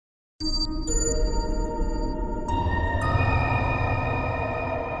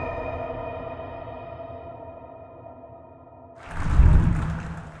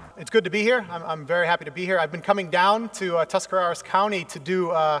It's good to be here. I'm very happy to be here. I've been coming down to Tuscarawas County to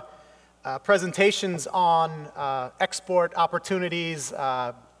do presentations on export opportunities,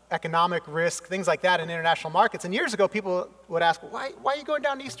 economic risk, things like that in international markets. And years ago, people would ask, why are you going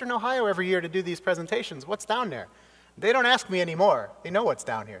down to Eastern Ohio every year to do these presentations? What's down there? They don't ask me anymore. They know what's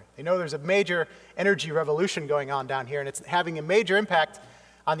down here. They know there's a major energy revolution going on down here, and it's having a major impact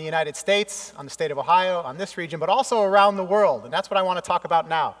on the United States, on the state of Ohio, on this region, but also around the world. And that's what I want to talk about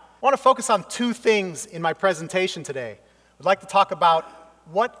now. I want to focus on two things in my presentation today. I'd like to talk about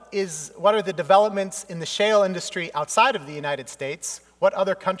what are the developments in the shale industry outside of the United States, what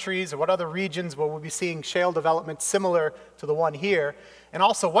other countries or what other regions will we be seeing shale development similar to the one here, and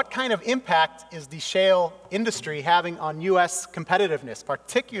also what kind of impact is the shale industry having on U.S. competitiveness,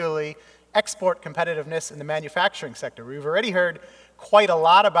 particularly export competitiveness in the manufacturing sector. We've already heard quite a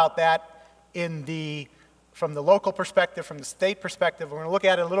lot about that from the local perspective, from the state perspective. We're going to look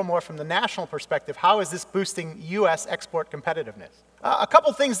at it a little more from the national perspective. How is this boosting U.S. export competitiveness? A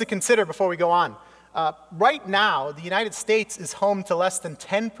couple things to consider before we go on. Right now, the United States is home to less than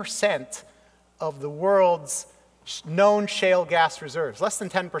 10% of the world's known shale gas reserves, less than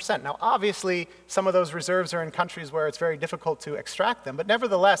 10%. Now, obviously, some of those reserves are in countries where it's very difficult to extract them, but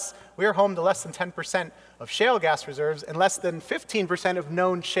nevertheless, we are home to less than 10% of shale gas reserves and less than 15% of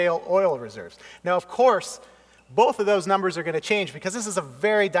known shale oil reserves. Now, of course, both of those numbers are going to change because this is a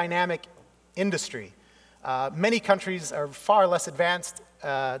very dynamic industry. Many countries are far less advanced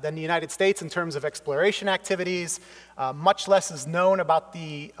than the United States in terms of exploration activities. Much less is known about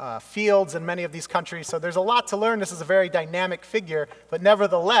the fields in many of these countries. So there's a lot to learn. This is a very dynamic figure. But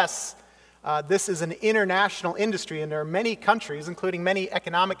nevertheless, this is an international industry, and there are many countries, including many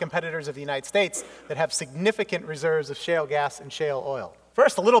economic competitors of the United States, that have significant reserves of shale gas and shale oil.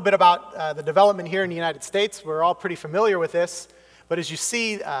 First, a little bit about the development here in the United States. We're all pretty familiar with this. But as you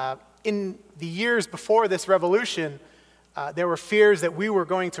see, in the years before this revolution, there were fears that we were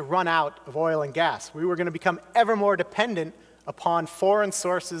going to run out of oil and gas. We were going to become ever more dependent upon foreign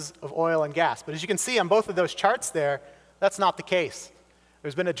sources of oil and gas. But as you can see on both of those charts there, that's not the case.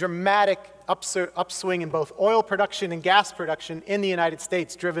 There's been a dramatic upswing in both oil production and gas production in the United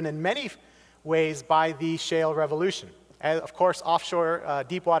States, driven in many ways by the shale revolution. And of course, offshore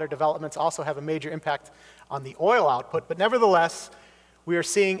deepwater developments also have a major impact on the oil output, but nevertheless, we are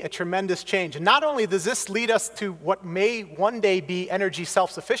seeing a tremendous change. And not only does this lead us to what may one day be energy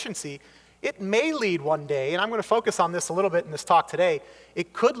self-sufficiency, it may lead one day, and I'm going to focus on this a little bit in this talk today,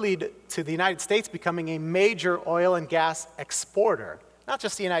 it could lead to the United States becoming a major oil and gas exporter. Not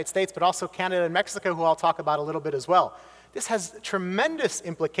just the United States, but also Canada and Mexico, who I'll talk about a little bit as well. This has tremendous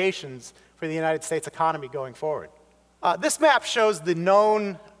implications for the United States economy going forward. This map shows the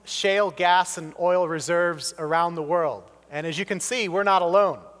known shale gas and oil reserves around the world. And as you can see, we're not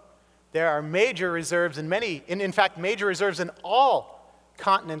alone. There are major reserves in fact, major reserves in all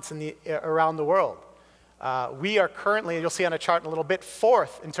continents around the world. We are currently, you'll see on a chart in a little bit,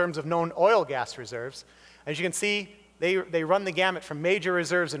 fourth in terms of known oil gas reserves. As you can see, they run the gamut from major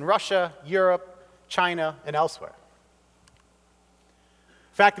reserves in Russia, Europe, China, and elsewhere.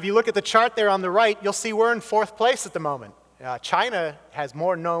 In fact, if you look at the chart there on the right, you'll see we're in fourth place at the moment. China has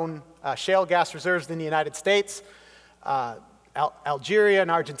more known shale gas reserves than the United States. Algeria and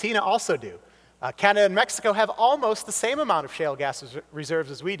Argentina also do. Canada and Mexico have almost the same amount of shale gas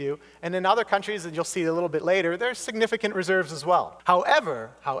reserves as we do, and in other countries, and you'll see a little bit later, there's significant reserves as well. However,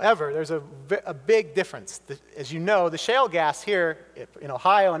 there's a big difference. As you know, the shale gas here in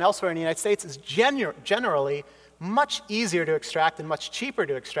Ohio and elsewhere in the United States is generally much easier to extract and much cheaper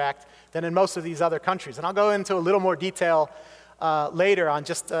to extract than in most of these other countries. And I'll go into a little more detail later on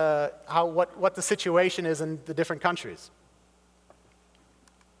just what the situation is in the different countries.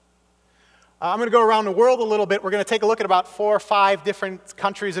 I'm going to go around the world a little bit. We're going to take a look at about 4 or 5 different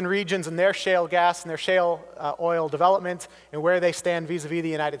countries and regions and their shale gas and their shale oil development and where they stand vis-a-vis the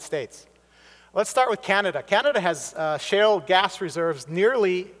United States. Let's start with Canada. Canada has shale gas reserves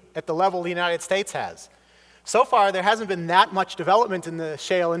nearly at the level the United States has. So far, there hasn't been that much development in the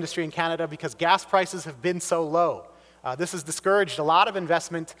shale industry in Canada because gas prices have been so low. This has discouraged a lot of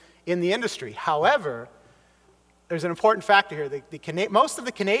investment in the industry. However, there's an important factor here. Most of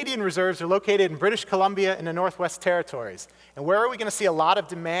the Canadian reserves are located in British Columbia and the Northwest Territories. And where are we going to see a lot of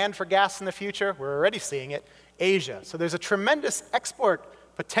demand for gas in the future? We're already seeing it, Asia. So there's a tremendous export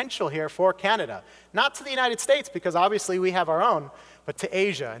potential here for Canada. Not to the United States, because obviously we have our own, but to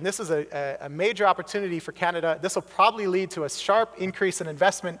Asia. And this is a major opportunity for Canada. This will probably lead to a sharp increase in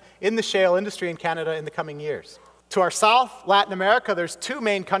investment in the shale industry in Canada in the coming years. To our south, Latin America, there's 2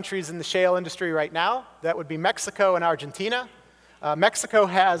 main countries in the shale industry right now. That would be Mexico and Argentina. Mexico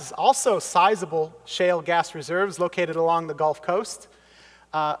has also sizable shale gas reserves located along the Gulf Coast.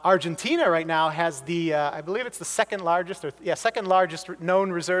 Argentina right now has I believe it's the second largest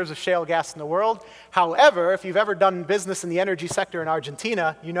known reserves of shale gas in the world. However, if you've ever done business in the energy sector in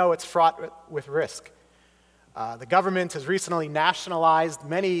Argentina, you know it's fraught with risk. The government has recently nationalized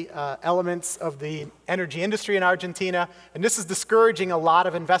many elements of the energy industry in Argentina, and this is discouraging a lot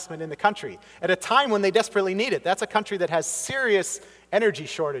of investment in the country at a time when they desperately need it. That's a country that has serious energy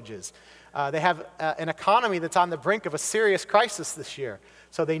shortages. They have an economy that's on the brink of a serious crisis this year.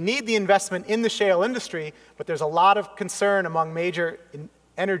 So they need the investment in the shale industry, but there's a lot of concern among major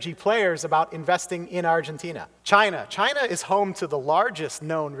energy players about investing in Argentina. China is home to the largest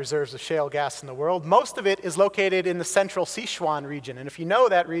known reserves of shale gas in the world. Most of it is located in the central Sichuan region. And if you know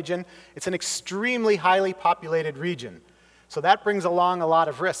that region, it's an extremely highly populated region. So that brings along a lot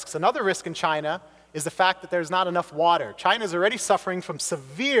of risks. Another risk in China is the fact that there's not enough water. China is already suffering from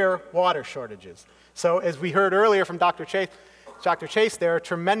severe water shortages. So as we heard earlier from Dr. Chase, there are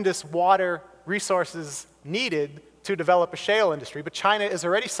tremendous water resources needed to develop a shale industry, but China is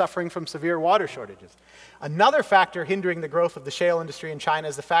already suffering from severe water shortages. Another factor hindering the growth of the shale industry in China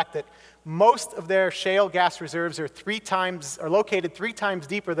is the fact that most of their shale gas reserves are located 3 times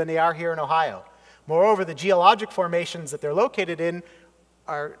deeper than they are here in Ohio. Moreover, the geologic formations that they're located in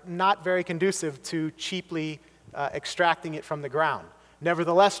are not very conducive to cheaply extracting it from the ground.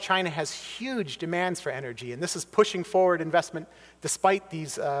 Nevertheless, China has huge demands for energy, and this is pushing forward investment despite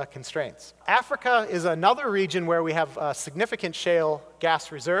these constraints. Africa is another region where we have significant shale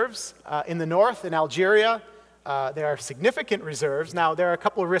gas reserves. In the north, in Algeria, there are significant reserves. Now, there are a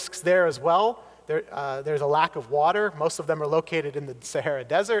couple of risks there as well. There's a lack of water. Most of them are located in the Sahara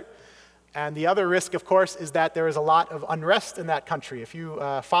Desert. And the other risk, of course, is that there is a lot of unrest in that country. If you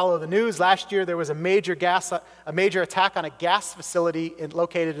follow the news, last year there was a major attack on a gas facility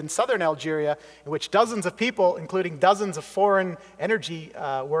located in southern Algeria, in which dozens of people, including dozens of foreign energy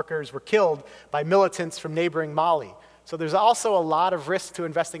workers, were killed by militants from neighboring Mali. So there's also a lot of risk to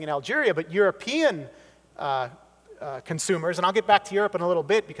investing in Algeria, but European consumers, and I'll get back to Europe in a little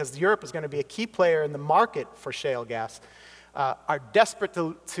bit because Europe is going to be a key player in the market for shale gas, are desperate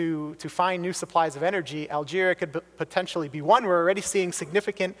to find new supplies of energy. Algeria could potentially be one. We're already seeing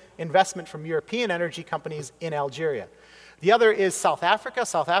significant investment from European energy companies in Algeria. The other is South Africa.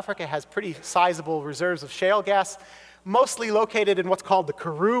 South Africa has pretty sizable reserves of shale gas, mostly located in what's called the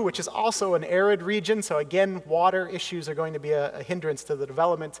Karoo, which is also an arid region. So again, water issues are going to be a hindrance to the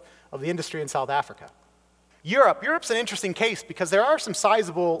development of the industry in South Africa. Europe's an interesting case because there are some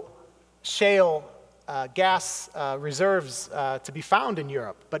sizable shale gas reserves to be found in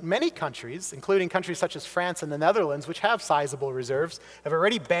Europe. But many countries, including countries such as France and the Netherlands, which have sizable reserves, have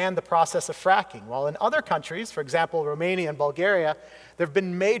already banned the process of fracking. While in other countries, for example, Romania and Bulgaria, there have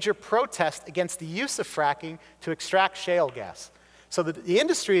been major protests against the use of fracking to extract shale gas. So the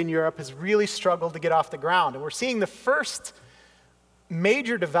industry in Europe has really struggled to get off the ground. And we're seeing the first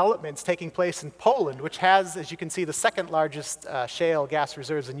major developments taking place in Poland, which has, as you can see, the second largest shale gas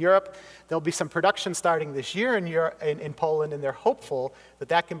reserves in Europe. There'll be some production starting this year in Poland, and they're hopeful that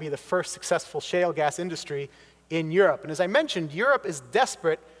that can be the first successful shale gas industry in Europe. And as I mentioned, Europe is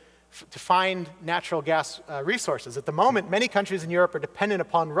desperate to find natural gas resources. At the moment, many countries in Europe are dependent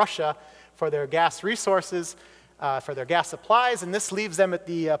upon Russia for their gas resources, for their gas supplies, and this leaves them at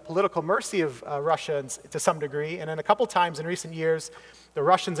the political mercy of Russia to some degree. And then a couple times in recent years, the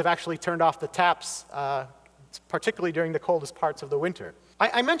Russians have actually turned off the taps, particularly during the coldest parts of the winter.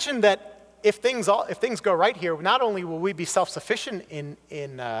 I mentioned that if things go right here, not only will we be self-sufficient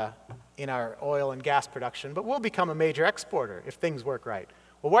in our oil and gas production, but we'll become a major exporter if things work right.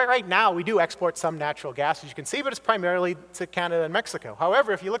 Well, right now, we do export some natural gas, as you can see, but it's primarily to Canada and Mexico.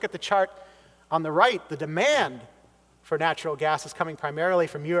 However, if you look at the chart on the right, the demand for natural gas is coming primarily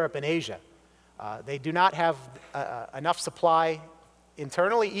from Europe and Asia. They do not have enough supply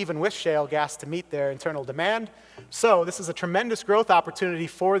internally, even with shale gas, to meet their internal demand. So this is a tremendous growth opportunity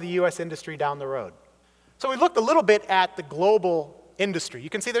for the US industry down the road. So we looked a little bit at the global industry. You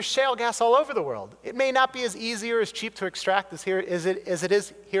can see there's shale gas all over the world. It may not be as easy or as cheap to extract as it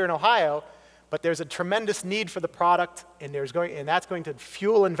is here in Ohio, but there's a tremendous need for the product, and that's going to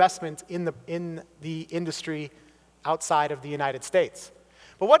fuel investment in the industry outside of the United States.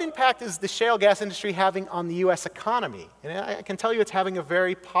 But what impact is the shale gas industry having on the US economy? And I can tell you it's having a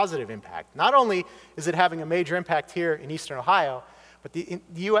very positive impact. Not only is it having a major impact here in Eastern Ohio, but the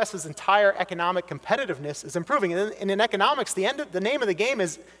US's entire economic competitiveness is improving. And in economics, the name of the game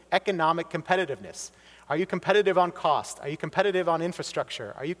is economic competitiveness. Are you competitive on cost? Are you competitive on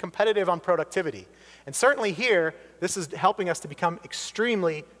infrastructure? Are you competitive on productivity? And certainly here, this is helping us to become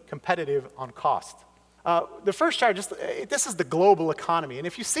extremely competitive on cost. The first chart, this is the global economy. And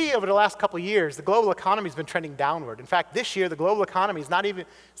if you see over the last couple of years, the global economy has been trending downward. In fact, this year, the global economy is not even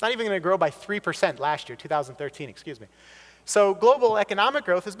going to grow by 3% last year, 2013, excuse me. So global economic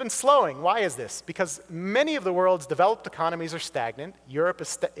growth has been slowing. Why is this? Because many of the world's developed economies are stagnant. Europe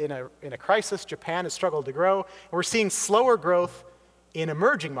is in a crisis. Japan has struggled to grow. And we're seeing slower growth in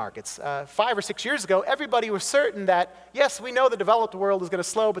emerging markets. 5 or 6 years ago, everybody was certain that, yes, we know the developed world is going to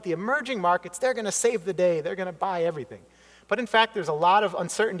slow, but the emerging markets, they're going to save the day. They're going to buy everything. But in fact, there's a lot of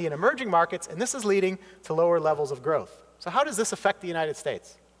uncertainty in emerging markets, and this is leading to lower levels of growth. So how does this affect the United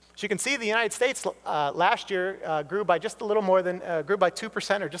States? As you can see, the United States last year grew by just a little more than, grew by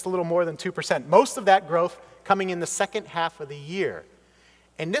 2% or just a little more than 2%. Most of that growth coming in the second half of the year.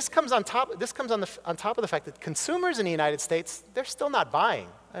 And this comes on top of the fact that consumers in the United States, they're still not buying.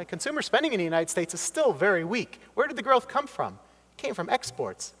 Consumer spending in the United States is still very weak. Where did the growth come from? It came from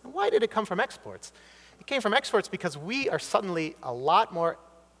exports. And why did it come from exports? It came from exports because we are suddenly a lot more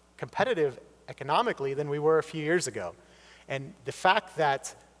competitive economically than we were a few years ago. And the fact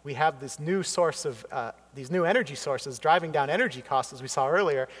that we have this new source of, these new energy sources driving down energy costs, as we saw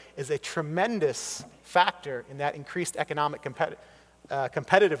earlier, is a tremendous factor in that increased economic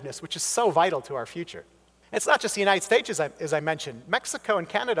competitiveness, which is so vital to our future. It's not just the United States, as I mentioned. Mexico and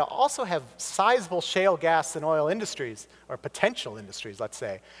Canada also have sizable shale gas and oil industries, or potential industries, let's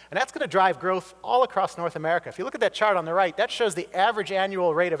say. And that's going to drive growth all across North America. If you look at that chart on the right, that shows the average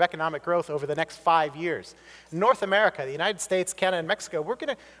annual rate of economic growth over the next 5 years. In North America, the United States, Canada, and Mexico, we're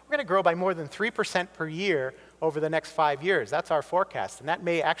going to grow by more than 3% per year over the next 5 years. That's our forecast, and that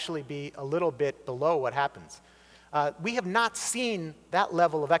may actually be a little bit below what happens. We have not seen that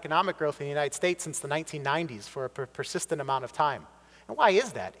level of economic growth in the United States since the 1990s for a persistent amount of time. And why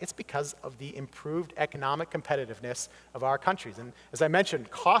is that? It's because of the improved economic competitiveness of our countries. And as I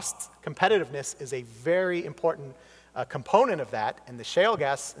mentioned, cost competitiveness is a very important component of that, and the shale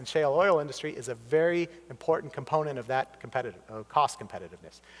gas and shale oil industry is a very important component of that cost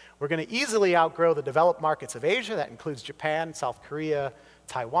competitiveness. We're going to easily outgrow the developed markets of Asia. That includes Japan, South Korea,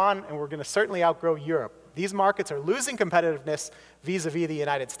 Taiwan, and we're going to certainly outgrow Europe. These markets are losing competitiveness vis-a-vis the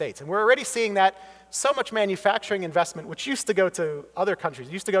United States. And we're already seeing that so much manufacturing investment, which used to go to other countries,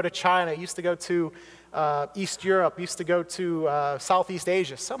 used to go to China, used to go to East Europe, used to go to Southeast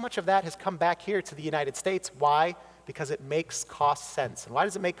Asia, so much of that has come back here to the United States. Why? Because it makes cost sense. And why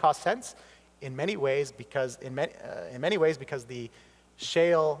does it make cost sense? In many ways, because the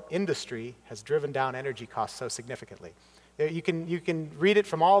shale industry has driven down energy costs so significantly. You can read it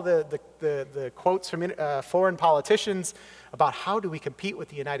from all the quotes from foreign politicians about how do we compete with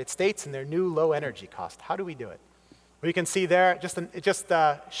the United States and their new low energy cost. How do we do it? Well, you can see there, it just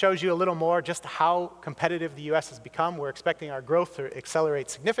shows you a little more just how competitive the U.S. has become. We're expecting our growth to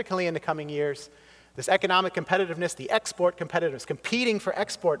accelerate significantly in the coming years. This economic competitiveness, the export competitiveness, competing for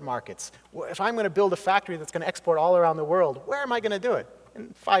export markets. If I'm going to build a factory that's going to export all around the world, where am I going to do it?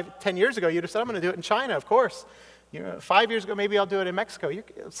 And 10 years ago, you'd have said, I'm going to do it in China, of course. 5 years ago, maybe I'll do it in Mexico.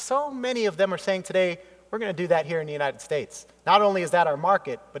 So many of them are saying today, we're going to do that here in the United States. Not only is that our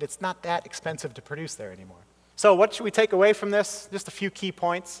market, but it's not that expensive to produce there anymore. So what should we take away from this? Just a few key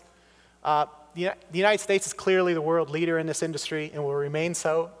points. The United States is clearly the world leader in this industry and will remain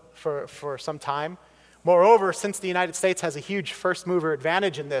so for some time. Moreover, since the United States has a huge first mover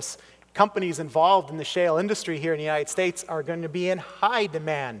advantage in this, companies involved in the shale industry here in the United States are going to be in high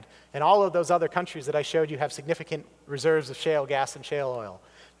demand. And all of those other countries that I showed you have significant reserves of shale gas and shale oil.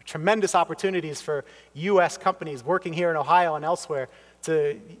 Tremendous opportunities for U.S. companies working here in Ohio and elsewhere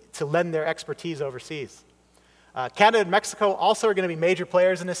to lend their expertise overseas. Canada and Mexico also are going to be major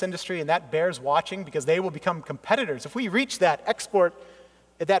players in this industry, and that bears watching because they will become competitors. If we reach that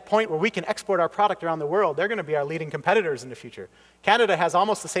at that point where we can export our product around the world, they're going to be our leading competitors in the future. Canada has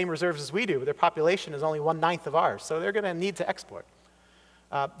almost the same reserves as we do, but their population is only 1/9 of ours, so they're going to need to export.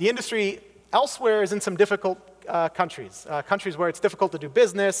 The industry elsewhere is in some difficult countries, countries where it's difficult to do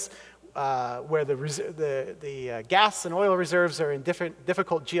business, where the gas and oil reserves are in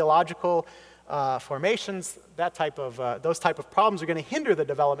difficult geological formations. Those type of problems are going to hinder the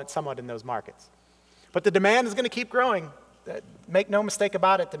development somewhat in those markets. But the demand is going to keep growing. Make no mistake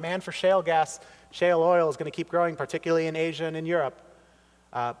about it, demand for shale gas, shale oil is going to keep growing, particularly in Asia and in Europe.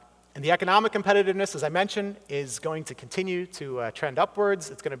 And the economic competitiveness, as I mentioned, is going to continue to trend upwards.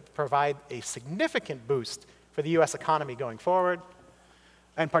 It's going to provide a significant boost for the U.S. economy going forward,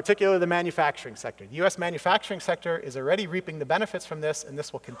 and particularly the manufacturing sector. The U.S. manufacturing sector is already reaping the benefits from this, and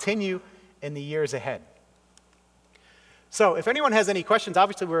this will continue in the years ahead. So if anyone has any questions,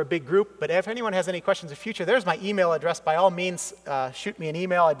 obviously we're a big group, but if anyone has any questions in the future, there's my email address. By all means, shoot me an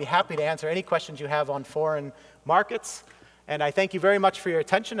email. I'd be happy to answer any questions you have on foreign markets. And I thank you very much for your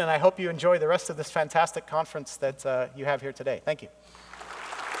attention, and I hope you enjoy the rest of this fantastic conference that you have here today. Thank you.